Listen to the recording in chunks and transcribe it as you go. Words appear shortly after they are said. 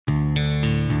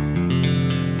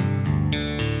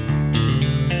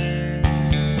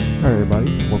All right,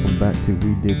 everybody, welcome back to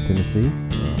We Dig Tennessee.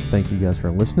 Thank you guys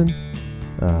for listening,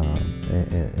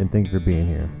 and thank you for being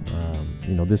here.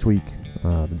 This week,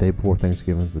 the day before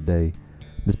Thanksgiving is the day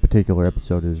this particular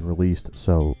episode is released,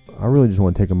 so I really just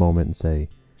want to take a moment and say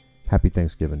Happy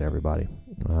Thanksgiving to everybody.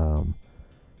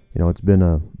 It's been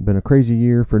a crazy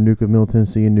year for Nuke of Middle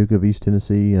Tennessee and Nuke of East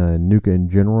Tennessee, and Nuke in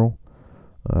general,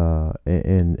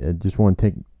 and just want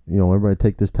to take everybody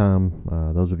take this time.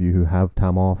 Those of you who have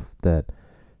time off that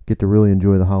get to really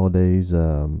enjoy the holidays,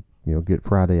 get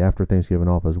Friday after Thanksgiving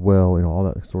off as well, all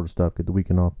that sort of stuff, get the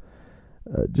weekend off.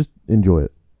 Just enjoy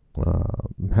it.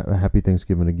 Happy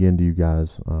Thanksgiving again to you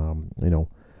guys.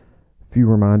 Few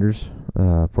reminders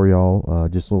for y'all,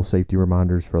 just little safety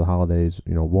reminders for the holidays.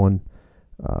 One,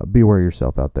 be aware of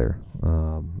yourself out there.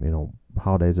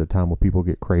 Holidays are a time where people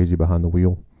get crazy behind the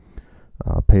wheel.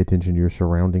 Pay attention to your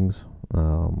surroundings.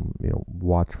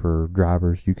 Watch for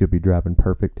drivers. You could be driving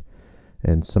perfect,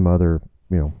 and some other,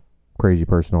 crazy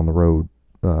person on the road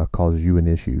causes you an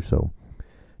issue. So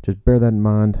just bear that in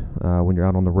mind when you're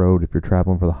out on the road. If you're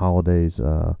traveling for the holidays,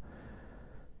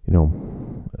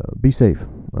 be safe.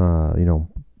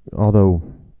 Although,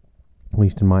 at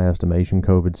least in my estimation,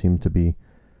 COVID seems to be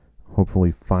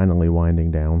hopefully finally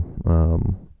winding down.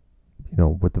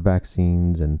 With the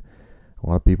vaccines, and a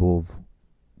lot of people have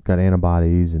got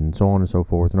antibodies and so on and so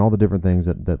forth, and all the different things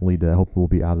that lead to, hopefully we'll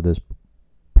be out of this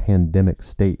pandemic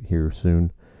state here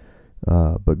soon.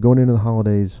 But going into the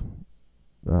holidays,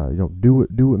 do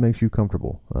what makes you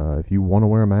comfortable. If you want to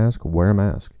wear a mask, wear a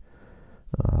mask.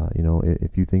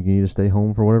 If you think you need to stay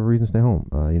home for whatever reason, stay home.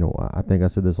 I think I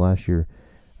said this last year.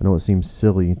 I know it seems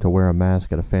silly to wear a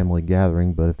mask at a family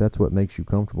gathering, but if that's what makes you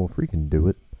comfortable, freaking do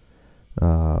it.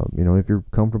 If you're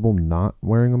comfortable not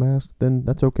wearing a mask, then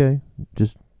that's okay.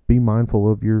 Just be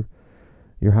mindful of your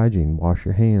hygiene. Wash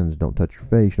your hands. Don't touch your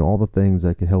face. All the things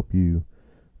that could help you,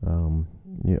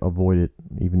 avoid it,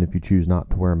 even if you choose not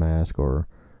to wear a mask or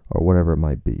whatever it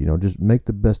might be. Just make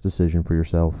the best decision for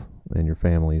yourself and your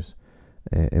families,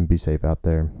 and be safe out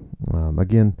there.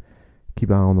 Again, keep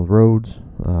an eye on the roads.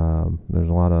 There's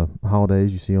a lot of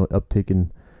holidays. You see an uptick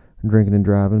in drinking and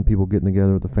driving, people getting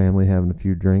together with the family, having a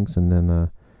few drinks, and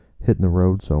then hitting the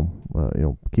road. So,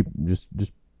 keep just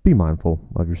be mindful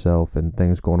of yourself and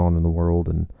things going on in the world,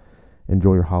 and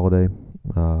enjoy your holiday.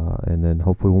 And then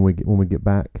hopefully when we get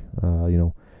back,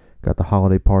 got the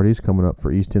holiday parties coming up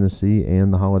for East Tennessee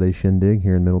and the holiday shindig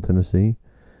here in Middle Tennessee.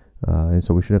 And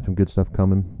so we should have some good stuff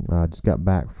coming. Just got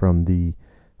back from the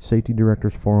Safety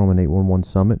Directors Forum and 811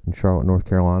 Summit in Charlotte, North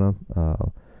Carolina.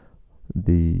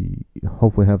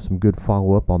 Hopefully have some good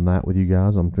follow-up on that with you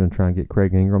guys. I'm going to try and get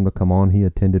Craig Ingram to come on. He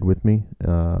attended with me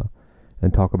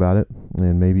and talk about it,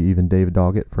 and maybe even David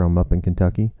Doggett from up in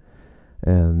Kentucky.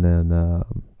 And then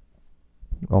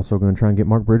also going to try and get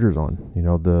Mark Bridgers on.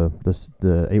 The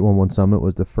 811 Summit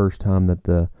was the first time that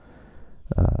the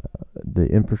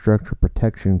Infrastructure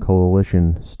Protection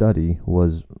Coalition study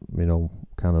was,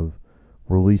 kind of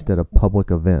released at a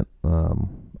public event. And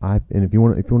if you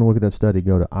want to look at that study,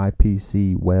 go to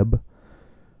ipcweb.com,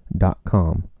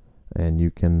 and you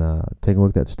can take a look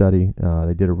at that study.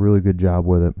 They did a really good job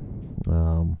with it.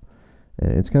 And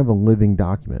it's kind of a living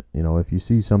document. If you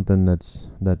see something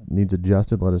that needs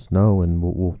adjusted, let us know, and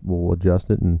we'll adjust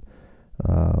it. And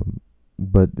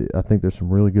but I think there's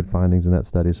some really good findings in that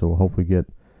study. So we'll hopefully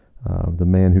get the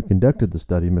man who conducted the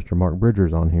study, Mr. Mark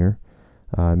Bridgers, on here.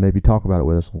 Maybe talk about it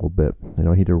with us a little bit. He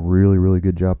did a really, really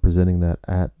good job presenting that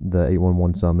at the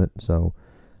 811 Summit. So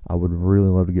I would really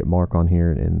love to get Mark on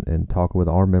here and talk with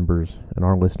our members and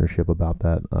our listenership about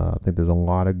that. I think there's a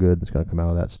lot of good that's going to come out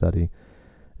of that study.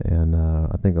 And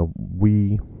I think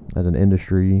we, as an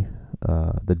industry,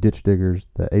 the ditch diggers,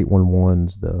 the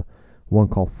 811s, the one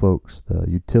call folks, the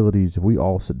utilities, if we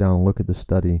all sit down and look at the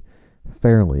study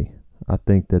fairly, I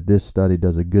think that this study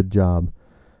does a good job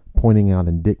pointing out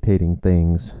and dictating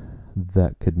things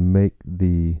that could make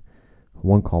the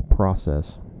one call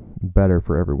process better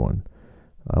for everyone.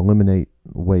 Eliminate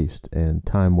waste and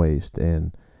time waste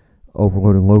and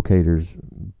overloading locators,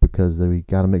 because we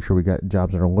got to make sure we got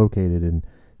jobs that are located. And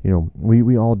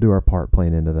we all do our part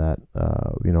playing into that.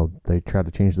 They try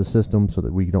to change the system so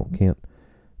that you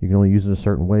can only use it a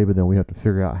certain way, but then we have to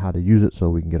figure out how to use it so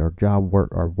we can get our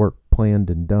work planned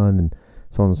and done, and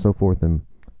so on and so forth. And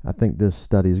I think this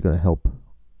study is going to help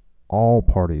all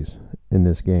parties in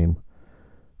this game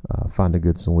find a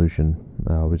good solution.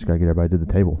 We just got to get everybody to the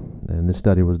table. And this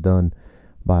study was done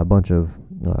by a bunch of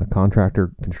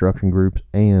contractor construction groups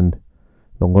and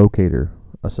the Locator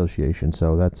Association.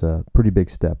 So that's a pretty big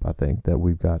step, I think, that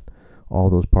we've got all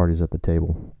those parties at the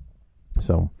table.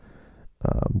 So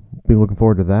be looking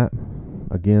forward to that.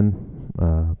 Again,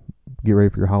 get ready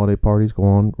for your holiday parties. Go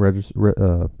on,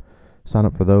 sign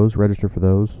up for those, register for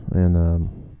those, and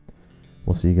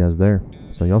we'll see you guys there.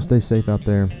 So y'all stay safe out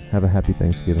there. Have a happy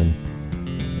Thanksgiving,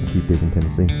 and keep digging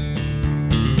Tennessee.